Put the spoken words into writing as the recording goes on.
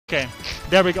Okay,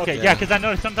 there we go. Okay, yeah, because I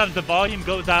noticed sometimes the volume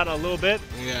goes out a little bit.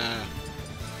 Yeah.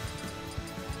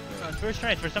 It's very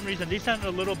strange. For some reason, these sound a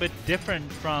little bit different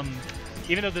from,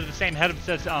 even though they're the same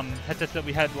headsets that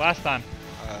we had last time.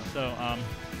 So,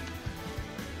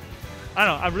 I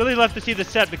don't know. I really love to see the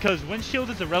set because Windshield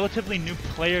is a relatively new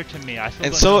player to me. I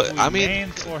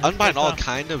mean, Unbind all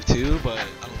kind of too, but I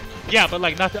don't know. Yeah, but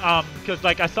like not because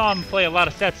like I saw him play a lot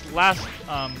of sets last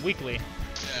weekly.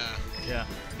 Yeah,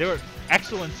 they were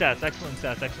excellent sets, excellent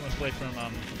play from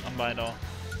Unbind all.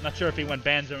 Not sure if he went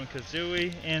Banjo and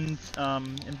Kazooie in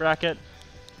bracket.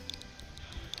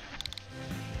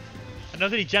 I know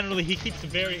that he keeps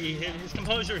his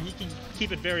composure. He can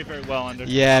keep it very well under.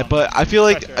 Yeah, but I feel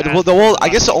like I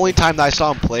guess the only time that I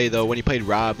saw him play though when he played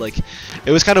Rob, like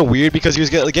it was kind of weird because he was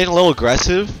getting a little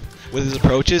aggressive with his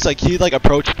approaches. Like he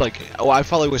approached I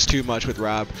felt like it was too much with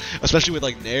Rob, especially with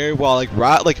like Nair. While like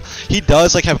Rob, like he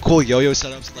does like have cool yo-yo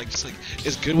setups, and, like just like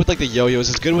is good with like the yo-yos,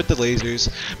 is good with the lasers.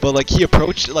 But like he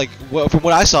approached from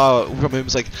what I saw from him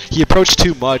was like he approached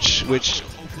too much, which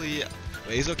hopefully.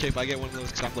 It's okay if I get one of those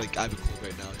because I have a cold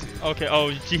right now too. Okay.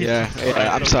 Oh, geez. Yeah.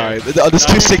 I'm sorry. There's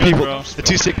two sick people. The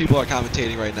two sick people are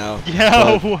commentating right now.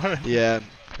 Yeah. But, yeah.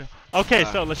 Okay.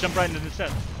 So let's jump right into the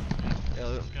set.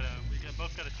 Yeah. We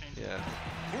both gotta change. Yeah.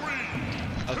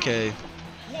 Okay.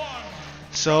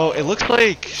 So it looks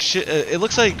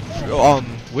like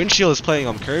Windshield is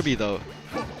playing Kirby though,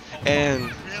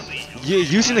 and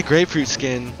using the grapefruit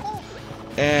skin,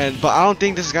 but I don't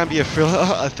think this is gonna be a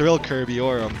thrill Kirby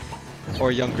or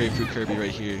young grapefruit Kirby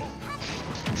right here,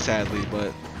 sadly.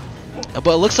 But it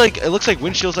looks like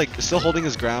Windshield's like still holding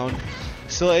his ground,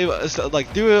 still able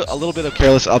like do a little bit of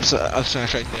careless up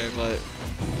smash right there, but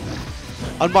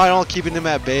Unbind all keeping him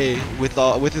at bay with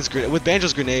Banjo's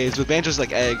grenades, with Banjo's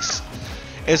like eggs.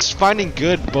 It's finding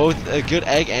both a good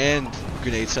egg and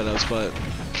grenade setups, but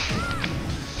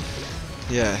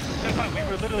yeah. We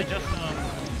were literally just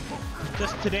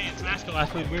today in Smash Go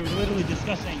last week, we were literally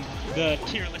discussing the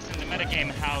tier list in the metagame,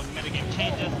 how the metagame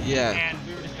changes. Yeah. And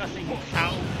we were discussing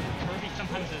how Kirby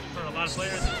sometimes, for a lot of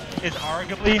players, is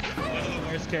arguably one of the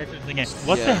worst characters in the game.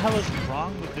 What the hell is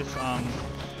wrong with this? Well,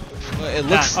 it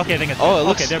looks. Okay, I think it's. Oh, it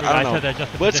looks. Okay, there we go. I don't know.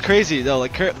 But it's crazy though.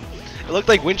 Like it looked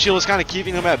like Windshield was kind of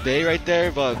keeping him at bay right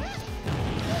there, but.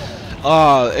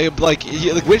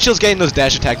 Windshield's getting those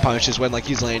dash attack punches when like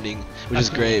he's landing, which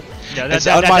is great. Yeah, that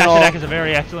dash attack is a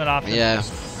very excellent option. Yeah.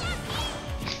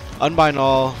 Unbind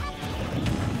all,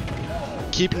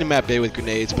 keeping him at bay with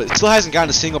grenades, but it still hasn't gotten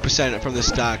a single % from this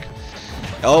stock.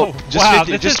 Oh, just wow,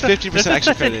 50%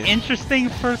 extra credit. An interesting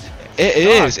first.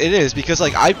 It is because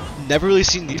like I've never really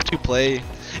seen these two play.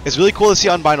 It's really cool to see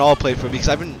Unbind all play for because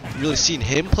I haven't really seen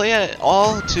him play at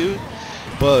all too.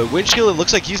 But Windshield, it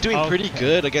looks like he's doing pretty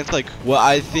good against like what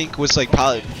I think was like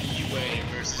probably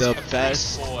the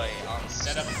best. Let's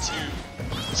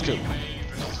go.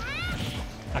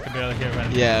 I can barely hear right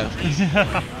now. Yeah.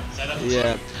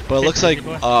 Yeah. But it looks like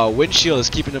Windshield is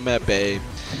keeping him at bay,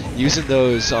 using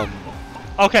those.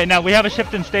 Okay, now we have a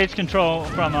shift in stage control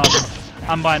from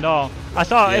Unbind all. I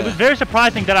saw it was very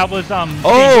surprising that I was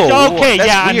okay,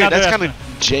 that's weird. That's kind of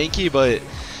janky, but.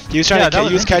 He was trying to.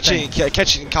 He was caught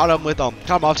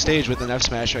him off stage with an F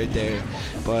smash right there,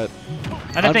 but.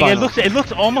 And I think it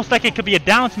looks almost like it could be a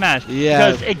down smash.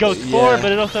 Yeah. Because it goes forward,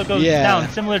 but it also goes down,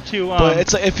 similar to.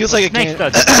 But it feels like a Snake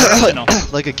does.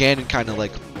 Like a Ganon kind of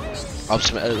like F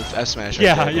smash. Right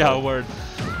yeah, there, yeah, word.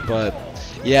 But.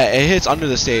 Yeah, it hits under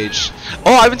the stage.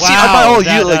 Oh, I haven't seen Unbind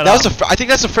I think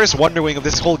that's the first Wonder Wing of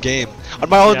this whole game.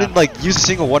 Unbind didn't like use a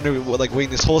single Wonder Wing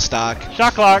this whole stock.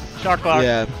 Shock lock.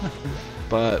 Yeah.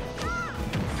 But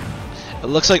it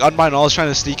looks like Unbind all is trying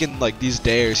to sneak in like these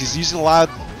dares. He's using a lot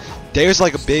of dares,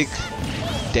 like a big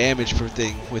damage for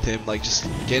thing with him, like just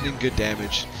getting good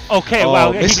damage. Okay,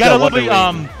 wow, he got a little bit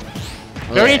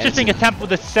very interesting attempt with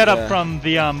the setup from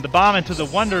the bomb into the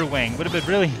Wonder Wing. Would have been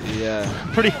really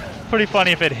pretty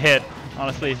funny if it hit.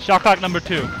 Honestly, shock lock number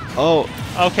 2. Oh.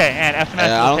 Okay, and F smash.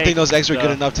 I don't think those eggs were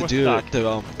good enough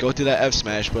to go through that F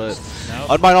smash, but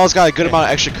Unbind all's got a good amount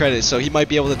of extra credit, so he might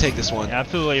be able to take this one. Yeah,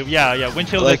 absolutely, yeah.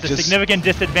 Windshield has a significant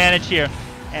disadvantage here,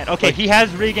 and he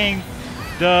has regained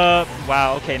the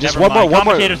just never mind.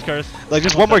 Commentator's curse. Like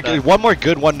just one more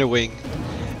good Wonder Wing,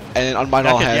 and Unbind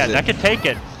all has it. Yeah, that could take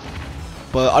it.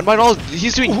 But Unbind all,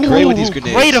 he's doing great with these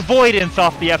grenades. Great avoidance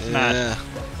off the F smash. Yeah.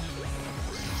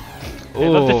 Okay,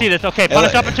 love to see this. Okay,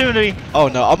 punish opportunity. Oh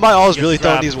no, Unbind all is really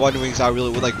throwing these Wonder Wings out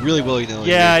really willy-nilly.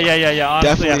 Yeah. Honestly,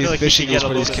 definitely I feel like fishing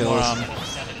for these kills.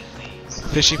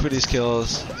 Fishing for these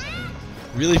kills.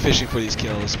 Really fishing for these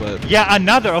kills, but yeah,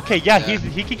 another. Okay,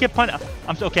 he could get punished.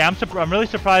 I'm really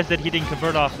surprised that he didn't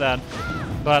convert off that.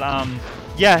 But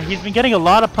Yeah, he's been getting a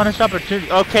lot of punish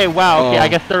opportunities. Okay, wow. Okay, I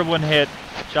guess third one hit.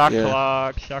 Shot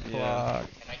clock. Shot clock.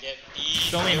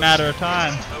 It's only a matter of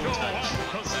time.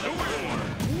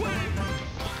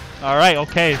 All right.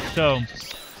 Okay. So.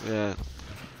 Yeah.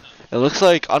 It looks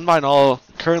like Unbind all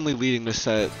currently leading the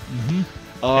set.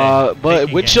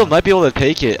 But Windshield might be able to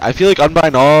take it. I feel like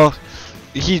Unbind all,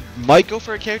 he might go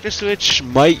for a character switch,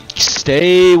 might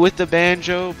stay with the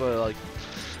Banjo, but like,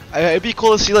 it'd be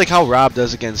cool to see like how Rob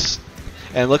does against.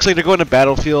 And it looks like they're going to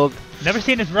Battlefield. Never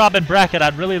seen his Robin bracket.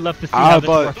 I'd really love to see how this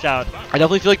works out. I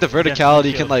definitely feel like the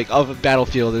verticality can like of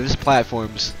Battlefield and just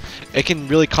platforms, it can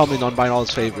really come in Unbind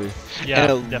all's favor.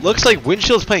 Yeah, and it looks like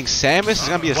Windshield's playing Samus. It's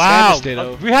gonna be a Samus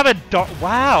Ditto. We have a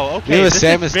wow. Okay, this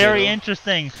is very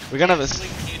interesting. We're gonna have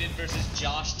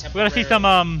a. We're gonna see some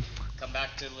Come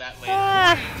back to that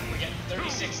later. We're getting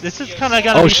 36. This is kind of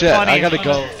gonna be shit! funny. I gotta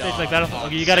go. It's like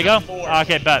okay, you gotta go.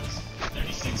 Okay, bet.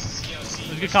 It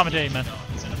was good commentating, man.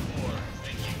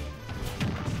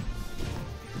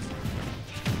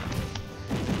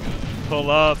 Pull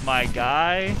up, my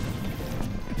guy.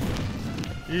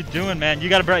 What you doing, man? You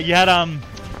got a you had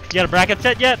a bracket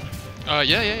set yet?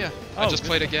 Yeah. Oh, I just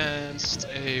played against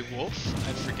a wolf.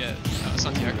 I forget.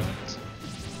 Santiago.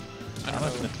 I don't know. That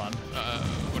must have been fun.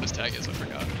 What his tag is, I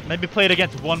forgot. Maybe played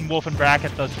against one wolf in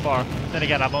bracket thus far. Then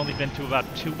again, I've only been to about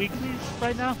 2 weeklies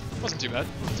right now. Wasn't too bad.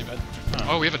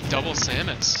 Oh, we have a double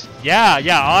Samus. Yeah.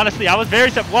 Honestly, I was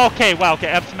very well. Okay, wow. Okay,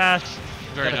 F smash.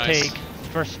 Very gotta nice. take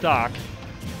first stock.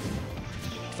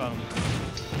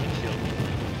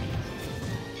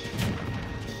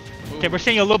 Okay, we're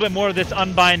seeing a little bit more of this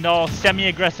Unbind all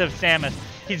semi-aggressive Samus.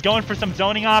 He's going for some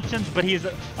zoning options, but he's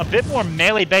a bit more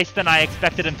melee-based than I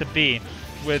expected him to be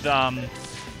with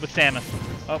Samus.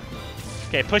 Oh,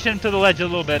 okay, pushing him to the ledge a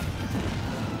little bit.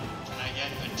 Can I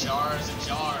get a jar is a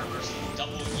jar versus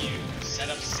double U? Set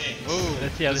up 6. Ooh,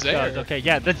 Let's see how this Zaire. goes. Okay,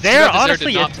 yeah, the Zaire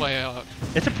honestly did not play out.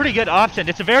 it's a pretty good option.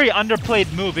 It's a very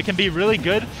underplayed move. It can be really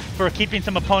good for keeping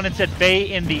some opponents at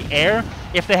bay in the air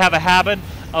if they have a habit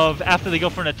of after they go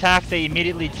for an attack, they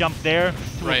immediately jump there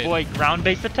to avoid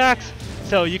ground-based attacks.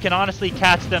 So you can honestly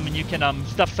catch them and you can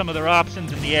stuff some of their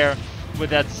options in the air with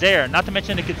that Zaire. Not to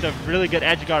mention it's a really good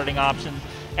edge guarding option.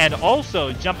 And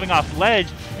also jumping off ledge,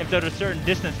 if they're at a certain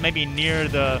distance, maybe near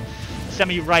the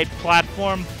semi-right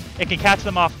platform, it can catch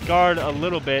them off guard a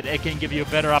little bit. It can give you a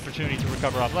better opportunity to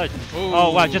recover off ledge. Ooh.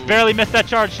 Oh wow, just barely missed that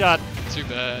charge shot. Too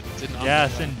bad. Did not.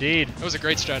 Yes, indeed. That was a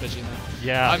great strategy, man.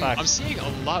 Yeah, I'm seeing a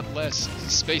lot less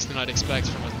space than I'd expect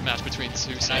from a match between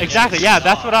two Samus. Exactly, yeah,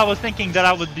 that's what I was thinking that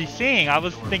I would be seeing. I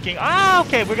was thinking,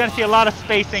 okay, we're going to see a lot of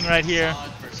spacing right here.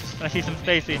 I see some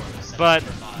spacing. But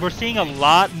we're seeing a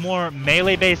lot more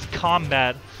melee-based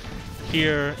combat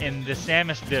here in the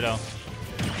Samus Ditto.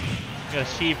 We got a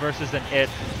she versus an it.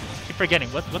 I keep forgetting,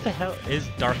 what the hell is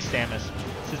Dark Samus?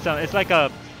 It's like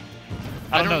a...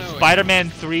 I don't know, Spider-Man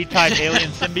 3 type alien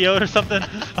symbiote or something.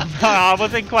 I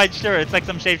wasn't quite sure. It's like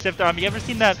some shapeshifter. You ever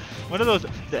seen that? One of those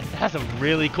that has a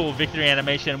really cool victory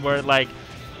animation where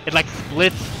it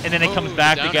splits and then it comes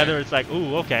back together. It's like,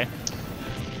 ooh, okay.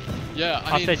 Yeah,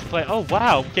 I mean, Offstage play. Oh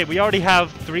wow. Okay, we already have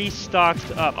 3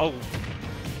 stocks up. Oh,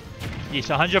 he's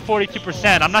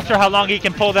 142%. I'm not sure how long he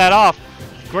can pull that off.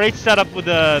 Great setup with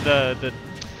the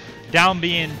down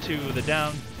B into the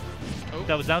down. Oh,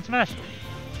 that was down smash.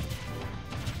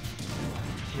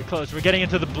 We're close. We're getting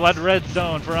into the blood red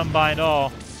zone for Unbind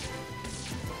all.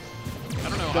 I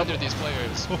don't know either of these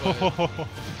players.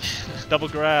 But double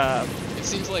grab. It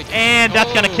seems like. And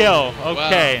that's gonna kill.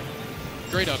 Okay. Wow.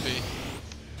 Great up B.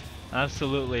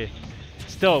 Absolutely.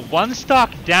 Still, 1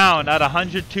 stock down at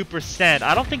 102%.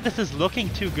 I don't think this is looking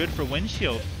too good for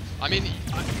Windshield. I mean,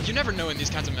 you never know in these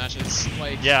kinds of matches.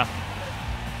 Like. Yeah.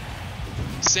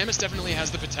 Samus definitely has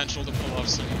the potential to pull off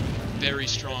some very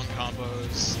strong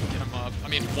combos, get him up. I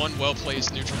mean, one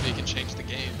well-placed neutral B can change the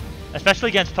game. Especially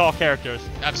against tall characters.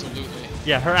 Absolutely.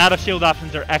 Yeah, her out-of-shield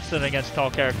options are excellent against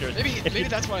tall characters. Maybe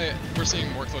that's why we're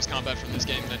seeing more close combat from this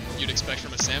game than you'd expect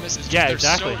from a Samus. Is yeah,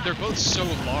 exactly. They're both so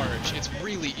large, it's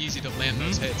really easy to land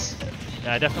those hits.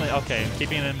 Yeah, definitely. Okay,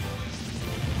 keeping him.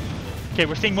 Okay,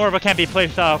 we're seeing more of a campy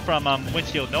playstyle from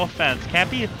Windshield. No offense.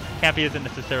 Campy isn't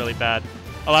necessarily bad.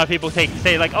 A lot of people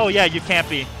say like, oh yeah, you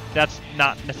campy. That's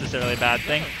not necessarily a bad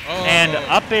thing. Oh, and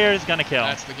up air is gonna kill.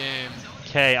 That's the game.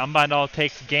 Okay, Unbind all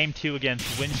takes game 2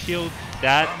 against Windshield.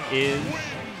 That is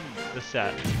the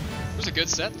set. It was a good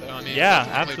set though. I mean, yeah,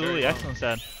 absolutely, excellent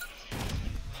set.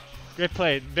 Great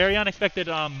play. Very unexpected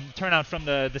turnout from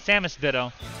the Samus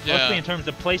Ditto. Yeah. Mostly in terms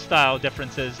of playstyle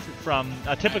differences from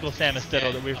a typical Samus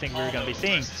Ditto that we were thinking we were going to be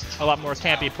seeing. A lot more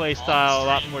campy playstyle, a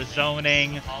lot more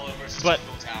zoning. But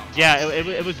Yeah,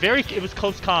 it was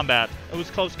close combat. It was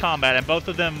close combat, and both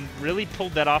of them really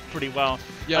pulled that off pretty well.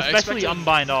 Yeah, especially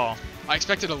Unbind all. I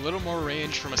expected a little more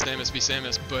range from a Samus v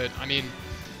Samus, but I mean,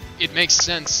 it makes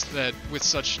sense that with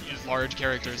such large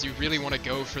characters, you really want to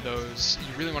go for those.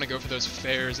 You really want to go for those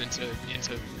fares into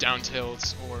down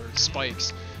tilts or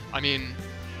spikes. I mean,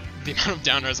 the amount of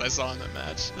downers I saw in that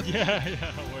match. Yeah,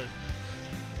 word.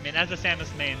 I mean, as a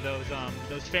Samus main,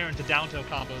 those fair into down tilt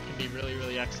combos can be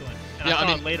really excellent. And yeah, I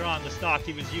saw mean, later on in the stock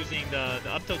he was using the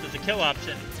up tilt as a kill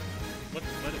option.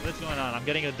 What's going on? I'm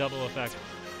getting a double effect.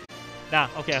 Nah,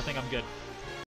 okay, I think I'm good.